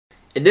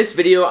In this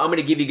video, I'm going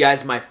to give you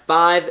guys my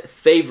 5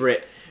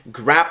 favorite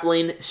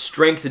grappling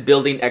strength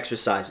building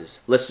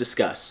exercises. Let's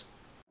discuss.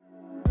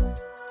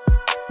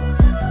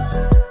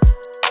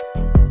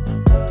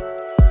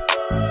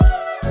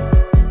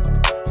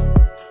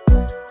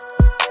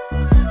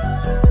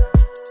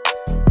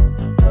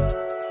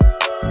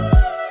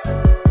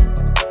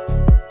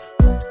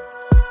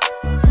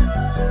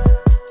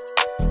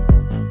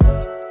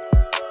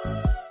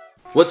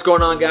 What's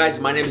going on, guys?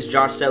 My name is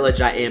Josh Setledge.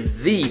 I am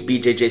the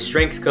BJJ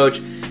Strength Coach.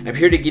 I'm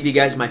here to give you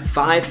guys my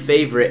 5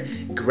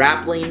 favorite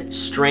grappling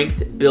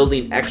strength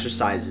building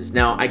exercises.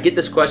 Now, I get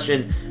this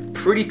question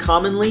pretty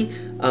commonly.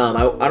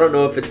 I don't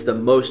know if it's the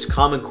most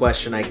common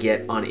question I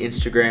get on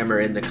Instagram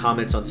or in the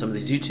comments on some of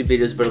these YouTube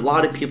videos, but a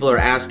lot of people are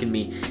asking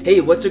me, hey,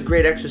 what's a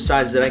great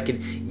exercise that I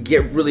can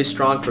get really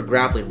strong for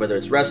grappling, whether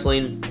it's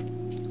wrestling,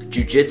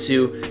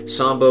 Jiu-Jitsu,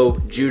 Sambo,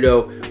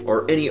 Judo,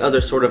 or any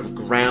other sort of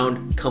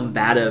ground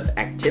combative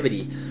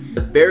activity. The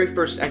very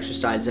first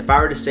exercise, if I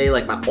were to say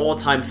like my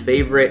all-time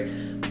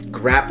favorite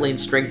grappling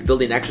strength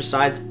building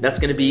exercise, that's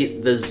going to be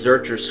the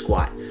Zercher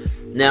squat.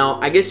 Now,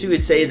 I guess you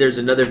would say there's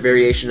another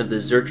variation of the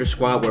Zercher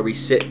squat where we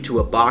sit to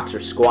a box or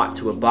squat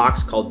to a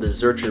box called the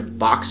Zercher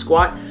box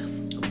squat.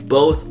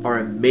 Both are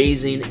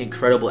amazing,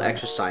 incredible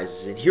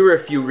exercises, and here are a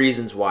few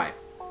reasons why.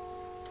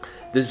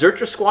 The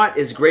Zercher squat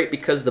is great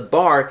because the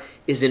bar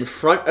is in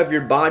front of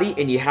your body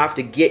and you have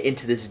to get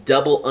into this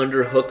double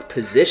underhook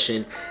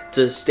position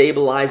to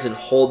stabilize and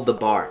hold the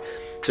bar.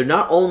 So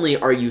not only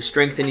are you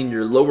strengthening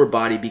your lower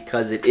body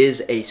because it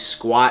is a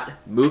squat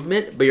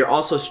movement, but you're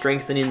also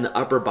strengthening the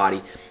upper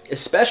body,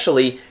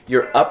 especially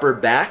your upper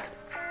back,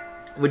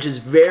 which is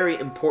very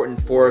important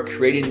for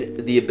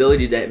creating the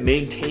ability to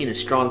maintain a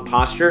strong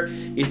posture.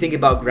 You think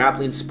about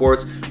grappling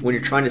sports when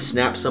you're trying to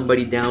snap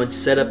somebody down,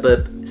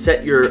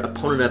 set your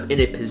opponent up in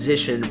a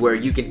position where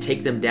you can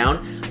take them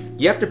down.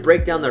 You have to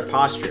break down their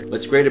posture.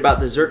 What's great about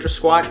the Zercher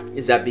squat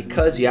is that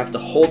because you have to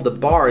hold the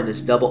bar in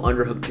this double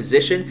underhook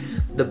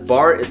position, the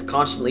bar is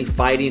constantly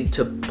fighting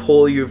to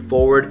pull you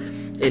forward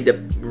and to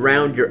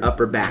round your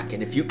upper back.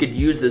 And if you could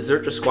use the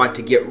Zercher squat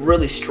to get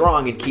really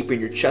strong and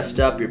keeping your chest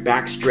up, your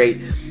back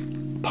straight,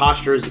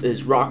 posture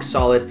is rock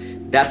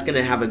solid, that's going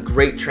to have a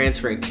great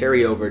transfer and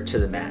carryover to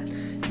the mat.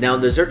 Now,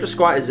 the Zercher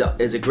squat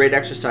is a great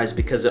exercise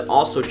because it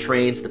also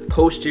trains the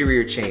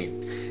posterior chain.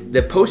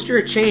 The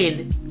posterior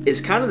chain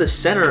is kind of the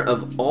center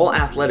of all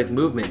athletic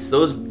movements.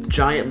 Those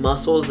giant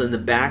muscles in the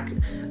back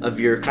of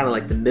your kind of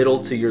like the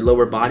middle to your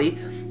lower body,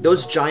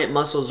 those giant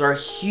muscles are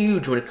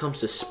huge when it comes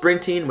to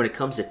sprinting, when it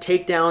comes to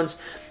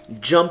takedowns,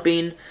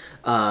 jumping,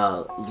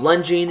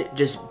 lunging,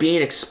 just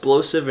being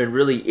explosive, and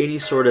really any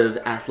sort of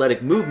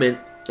athletic movement.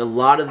 A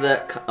lot of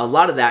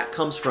that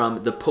comes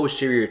from the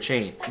posterior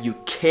chain. You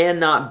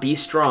cannot be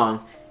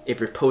strong if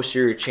your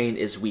posterior chain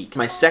is weak.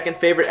 My second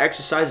favorite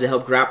exercise to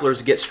help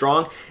grapplers get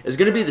strong is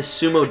going to be the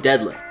sumo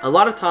deadlift. A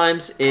lot of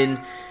times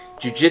in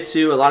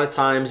jiu-jitsu, a lot of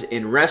times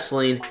in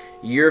wrestling,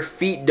 your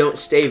feet don't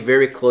stay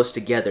very close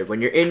together.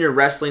 When you're in your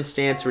wrestling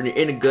stance, when you're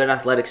in a good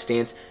athletic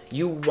stance,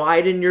 you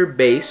widen your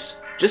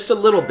base just a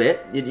little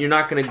bit. You're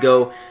not going to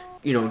go,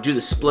 do the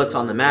splits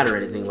on the mat or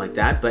anything like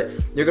that, but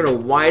you're going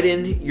to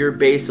widen your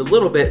base a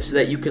little bit so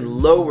that you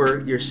can lower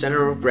your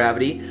center of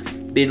gravity,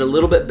 be in a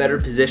little bit better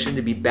position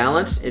to be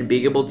balanced and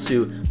be able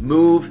to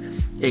move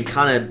and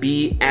kind of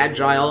be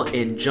agile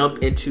and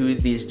jump into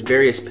these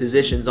various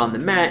positions on the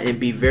mat and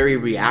be very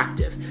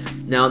reactive.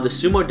 Now, the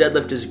sumo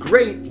deadlift is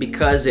great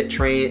because it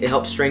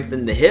helps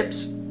strengthen the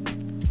hips,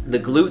 the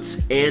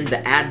glutes, and the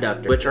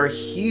adductor, which are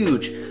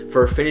huge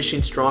for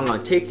finishing strong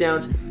on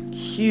takedowns,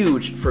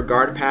 huge for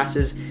guard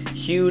passes,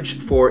 huge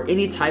for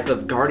any type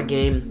of guard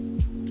game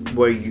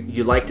where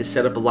you like to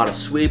set up a lot of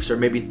sweeps or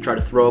maybe try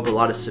to throw up a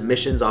lot of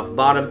submissions off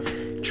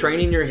bottom.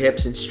 Training your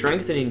hips and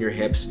strengthening your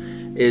hips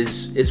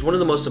is one of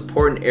the most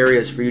important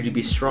areas for you to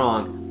be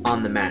strong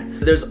on the mat.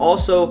 There's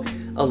also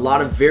a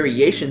lot of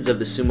variations of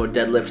the sumo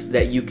deadlift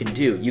that you can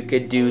do. You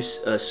could do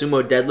a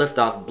sumo deadlift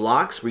off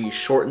blocks where you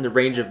shorten the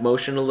range of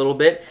motion a little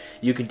bit.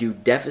 You can do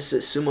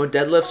deficit sumo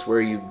deadlifts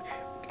where you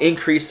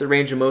increase the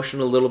range of motion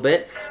a little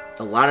bit.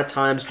 A lot of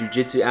times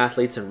jiu-jitsu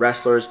athletes and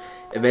wrestlers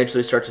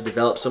eventually start to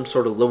develop some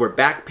sort of lower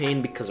back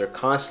pain because they're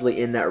constantly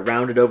in that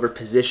rounded over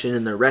position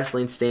in their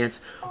wrestling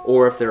stance,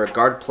 or if they're a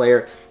guard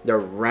player, they're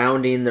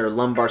rounding their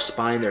lumbar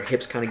spine, their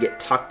hips kind of get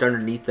tucked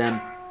underneath them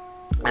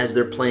as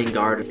they're playing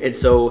guard. And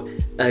so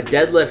a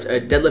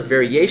deadlift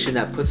variation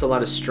that puts a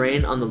lot of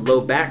strain on the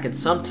low back and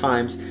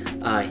sometimes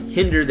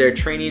hinder their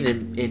training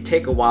and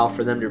take a while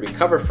for them to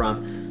recover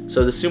from.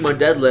 So the sumo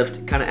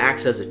deadlift kind of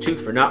acts as a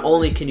twofer. Not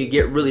only can you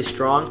get really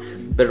strong,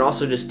 but it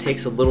also just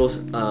takes a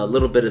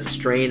little bit of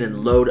strain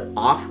and load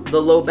off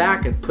the low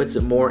back and puts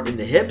it more in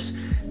the hips.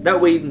 That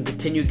way you can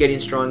continue getting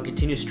strong,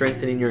 continue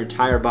strengthening your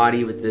entire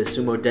body with the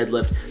sumo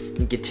deadlift,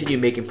 and continue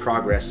making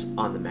progress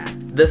on the mat.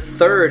 The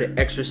third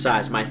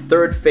exercise, my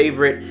third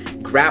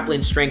favorite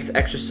grappling strength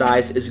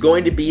exercise, is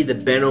going to be the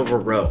bent over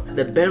row.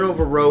 The bent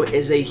over row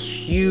is a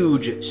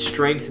huge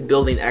strength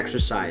building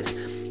exercise.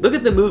 Look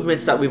at the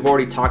movements that we've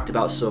already talked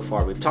about so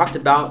far. We've talked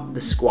about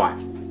the squat.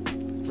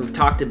 We've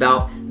talked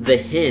about the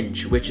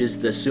hinge, which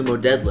is the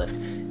sumo deadlift.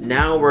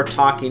 Now we're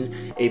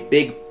talking a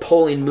big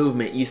pulling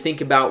movement. You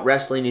think about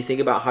wrestling, you think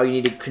about how you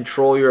need to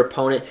control your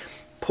opponent,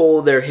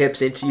 pull their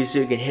hips into you so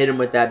you can hit them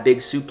with that big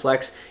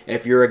suplex. And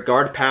if you're a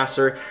guard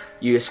passer,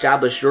 you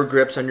establish your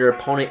grips on your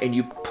opponent and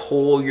you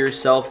pull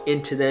yourself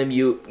into them.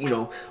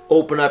 You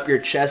open up your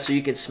chest so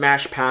you can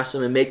smash past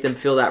them and make them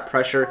feel that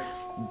pressure.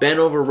 Bent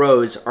over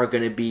rows are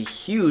going to be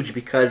huge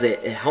because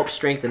it helps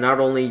strengthen not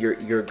only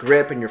your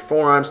grip and your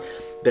forearms,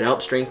 but it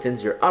helps strengthen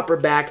your upper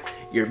back,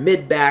 your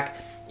mid back.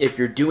 If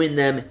you're doing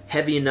them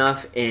heavy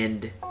enough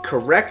and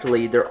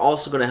correctly, they're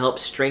also going to help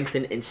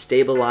strengthen and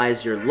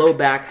stabilize your low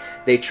back.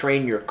 They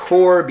train your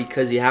core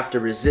because you have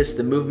to resist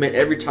the movement.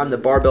 Every time the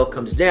barbell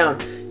comes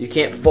down, you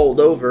can't fold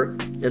over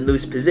and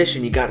lose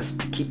position. You got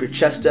to keep your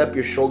chest up,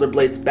 your shoulder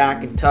blades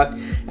back and tucked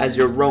as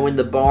you're rowing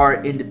the bar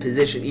into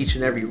position each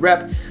and every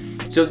rep.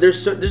 So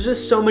there's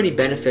just so many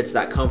benefits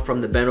that come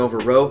from the bent over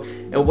row.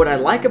 And what I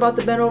like about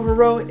the bent over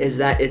row is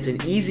that it's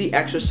an easy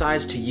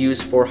exercise to use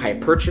for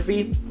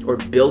hypertrophy or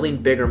building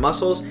bigger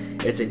muscles.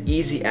 It's an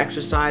easy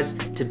exercise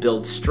to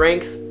build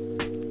strength.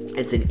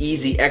 It's an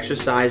easy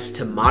exercise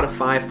to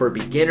modify for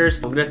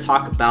beginners. I'm going to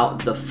talk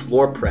about the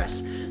floor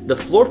press. The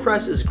floor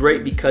press is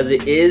great because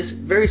it is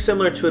very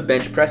similar to a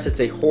bench press. It's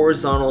a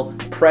horizontal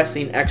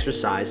pressing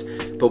exercise.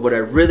 But what I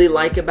really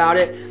like about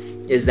it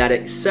is that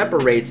it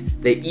separates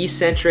the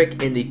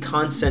eccentric and the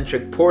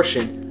concentric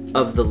portion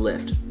of the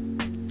lift.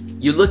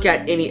 You look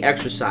at any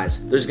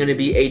exercise, there's going to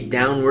be a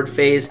downward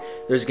phase,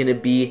 there's going to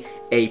be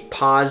a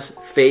pause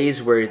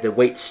phase where the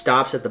weight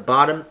stops at the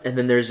bottom, and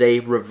then there's a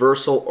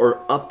reversal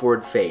or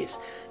upward phase.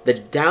 The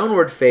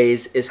downward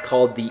phase is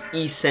called the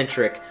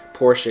eccentric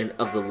portion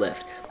of the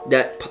lift.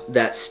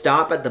 That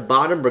stop at the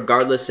bottom,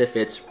 regardless if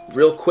it's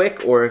real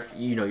quick or if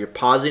you're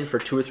pausing for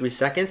 2 or 3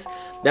 seconds,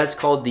 that's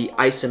called the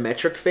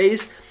isometric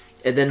phase.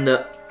 And then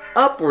the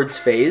upwards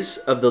phase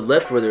of the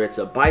lift, whether it's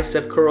a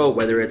bicep curl,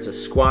 whether it's a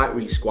squat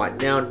where you squat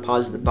down,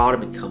 pause at the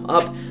bottom and come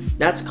up,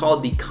 that's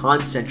called the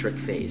concentric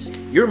phase.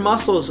 Your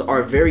muscles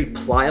are very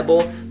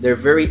pliable, they're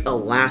very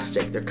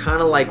elastic, they're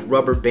kind of like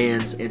rubber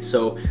bands, and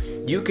so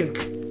you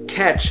can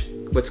catch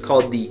what's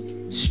called the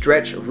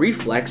stretch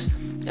reflex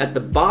at the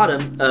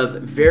bottom of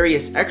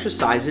various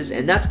exercises,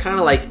 and that's kind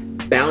of like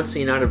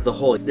bouncing out of the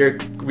hole. They're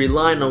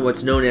relying on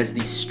what's known as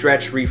the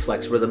stretch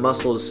reflex, where the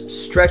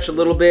muscles stretch a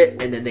little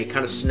bit and then they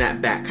kind of snap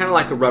back, kind of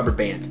like a rubber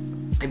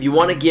band. If you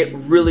want to get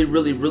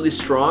really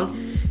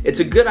strong, it's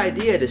a good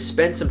idea to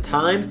spend some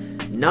time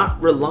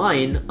not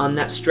relying on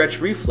that stretch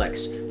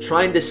reflex,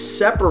 trying to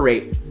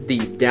separate the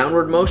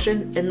downward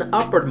motion and the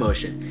upward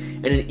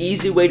motion. And an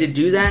easy way to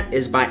do that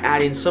is by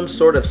adding some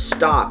sort of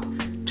stop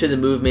to the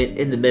movement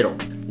in the middle.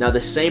 Now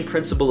the same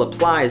principle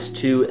applies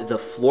to the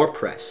floor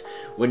press.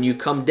 When you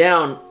come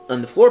down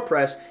on the floor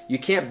press, you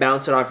can't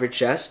bounce it off your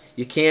chest.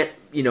 You can't,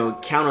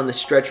 count on the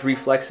stretch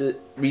reflex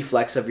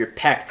of your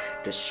pec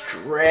to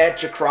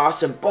stretch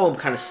across and boom,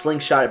 kind of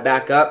slingshot it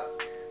back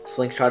up.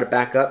 Slingshot it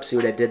back up. See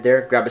what I did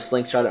there? Grab a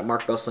slingshot at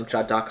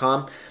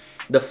markbellslingshot.com.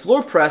 The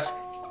floor press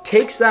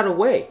takes that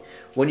away.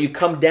 When you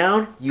come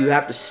down, you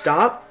have to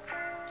stop,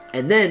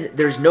 and then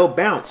there's no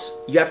bounce.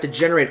 You have to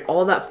generate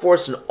all that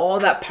force and all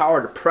that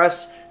power to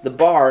press the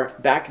bar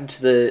back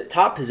into the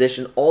top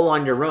position all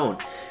on your own.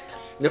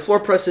 The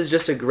floor press is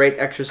just a great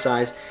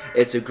exercise.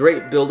 It's a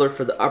great builder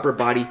for the upper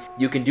body.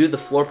 You can do the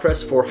floor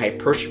press for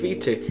hypertrophy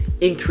to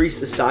increase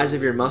the size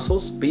of your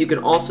muscles, but you can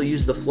also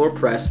use the floor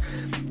press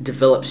to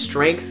develop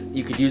strength.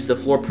 You could use the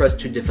floor press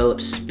to develop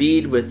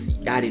speed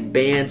with adding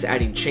bands,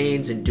 adding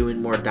chains, and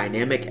doing more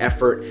dynamic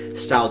effort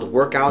styled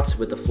workouts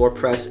with the floor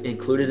press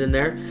included in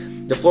there.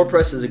 The floor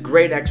press is a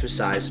great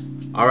exercise.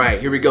 All right,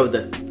 here we go.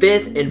 The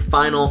fifth and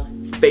final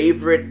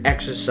favorite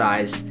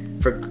exercise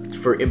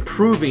for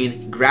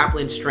improving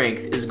grappling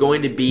strength is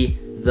going to be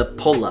the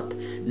pull-up.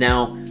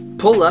 Now,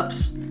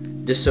 pull-ups,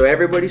 just so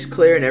everybody's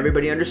clear and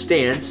everybody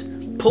understands,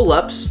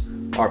 pull-ups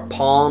are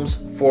palms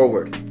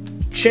forward.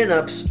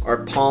 Chin-ups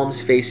are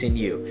palms facing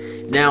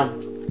you. Now,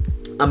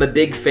 I'm a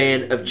big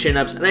fan of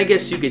chin-ups, and I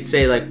guess you could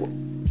say, like,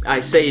 I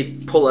say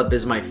pull-up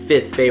is my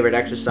fifth favorite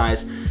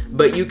exercise,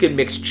 but you can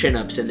mix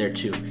chin-ups in there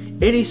too.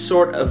 Any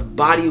sort of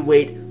body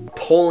weight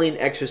pulling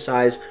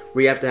exercise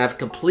where you have to have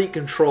complete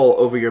control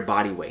over your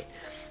body weight.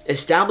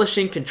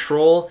 Establishing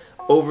control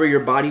over your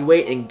body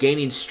weight and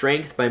gaining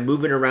strength by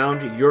moving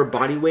around your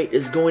body weight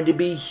is going to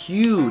be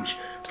huge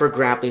for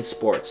grappling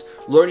sports.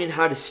 Learning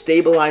how to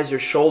stabilize your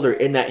shoulder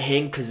in that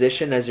hang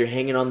position as you're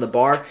hanging on the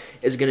bar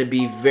is going to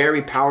be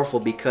very powerful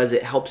because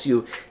it helps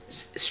you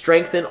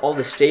strengthen all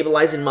the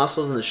stabilizing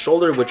muscles in the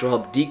shoulder, which will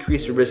help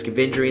decrease your risk of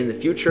injury in the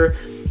future.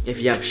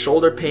 If you have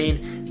shoulder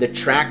pain, the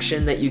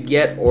traction that you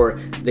get or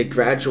the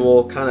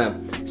gradual kind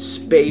of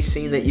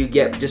spacing that you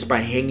get just by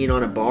hanging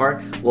on a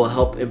bar will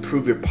help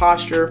improve your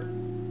posture.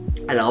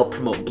 It'll help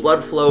promote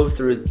blood flow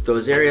through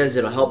those areas.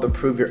 It'll help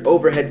improve your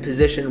overhead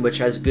position, which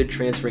has good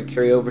transfer and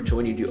carryover to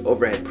when you do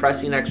overhead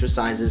pressing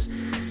exercises.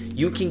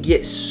 You can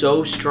get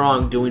so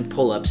strong doing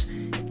pull-ups.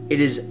 It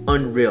is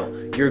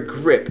unreal. your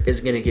grip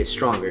is gonna get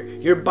stronger.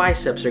 Your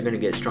biceps are gonna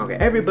get stronger.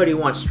 Everybody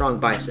wants strong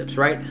biceps,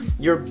 right?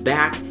 Your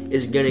back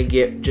is gonna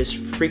get just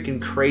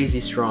freaking crazy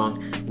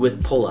strong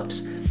with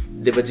pull-ups.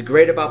 What's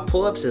great about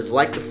pull-ups is,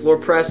 like the floor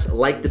press,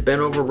 like the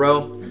bent over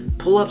row,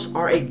 pull-ups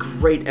are a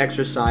great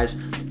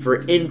exercise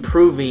for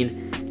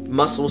improving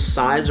muscle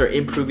size or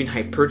improving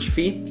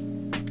hypertrophy,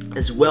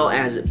 as well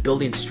as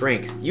building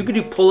strength. You can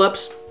do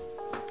pull-ups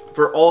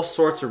for all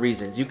sorts of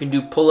reasons. You can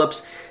do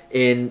pull-ups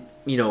in,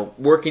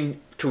 working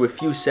to a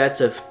few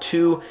sets of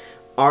 2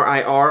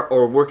 RIR,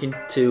 or working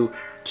to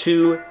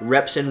 2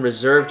 reps in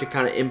reserve to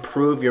kind of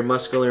improve your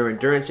muscular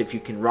endurance. If you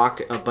can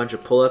rock a bunch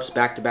of pull-ups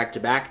back to back to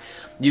back,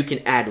 you can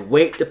add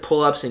weight to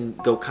pull-ups and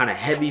go kind of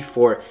heavy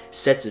for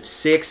sets of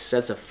 6,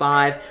 sets of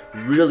 5,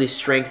 really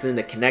strengthen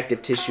the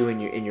connective tissue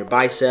in your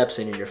biceps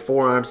and in your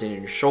forearms and in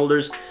your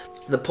shoulders.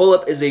 The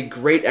pull-up is a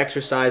great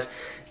exercise.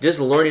 Just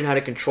learning how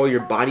to control your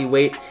body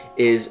weight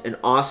is an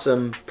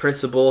awesome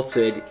principle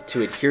to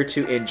adhere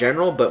to in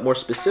general, but more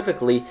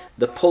specifically,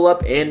 the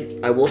pull-up,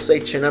 and I will say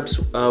chin-ups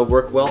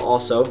work well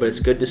also, but it's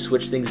good to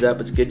switch things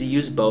up. It's good to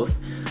use both.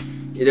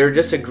 They're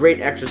just a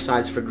great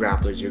exercise for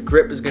grapplers. Your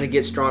grip is going to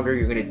get stronger.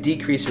 You're going to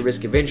decrease your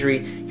risk of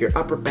injury. Your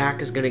upper back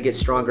is going to get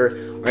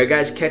stronger. All right,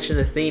 guys, catching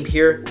the theme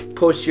here.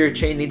 Posterior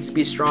chain needs to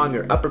be strong.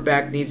 Your upper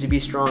back needs to be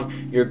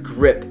strong. Your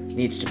grip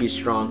needs to be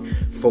strong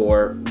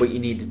for what you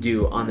need to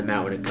do on the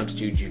mat when it comes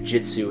to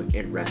jiu-jitsu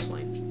and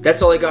wrestling.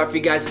 That's all I got for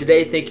you guys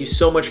today. Thank you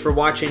so much for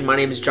watching. My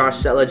name is Josh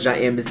Setledge. I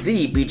am the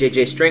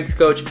BJJ Strength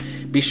Coach.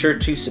 Be sure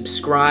to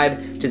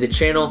subscribe to the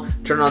channel,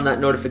 turn on that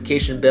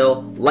notification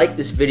bell, like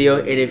this video,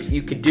 and if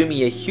you could do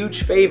me a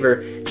huge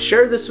favor,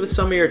 share this with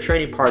some of your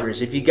training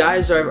partners. If you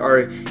guys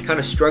are kind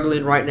of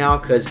struggling right now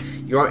because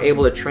you aren't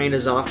able to train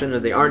as often, or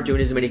they aren't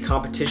doing as many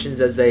competitions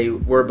as they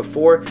were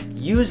before,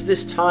 use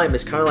this time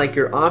as kind of like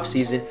your off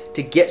season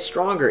to get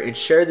stronger, and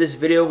share this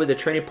video with a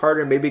training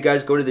partner. Maybe you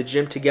guys go to the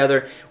gym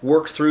together,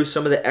 work through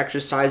some of the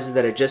exercises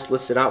that I just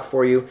listed out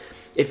for you.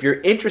 If you're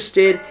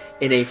interested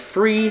in a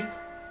free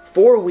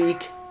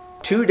 4-week,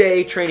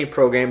 2-day training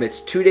program, it's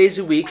 2 days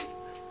a week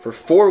for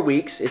 4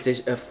 weeks. It's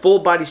a full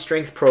body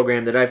strength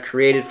program that I've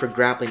created for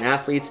grappling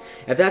athletes.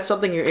 If that's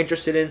something you're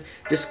interested in,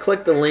 just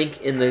click the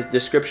link in the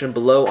description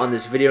below on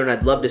this video, and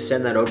I'd love to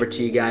send that over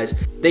to you guys.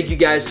 Thank you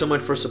guys so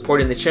much for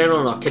supporting the channel,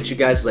 and I'll catch you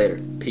guys later.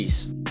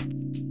 Peace.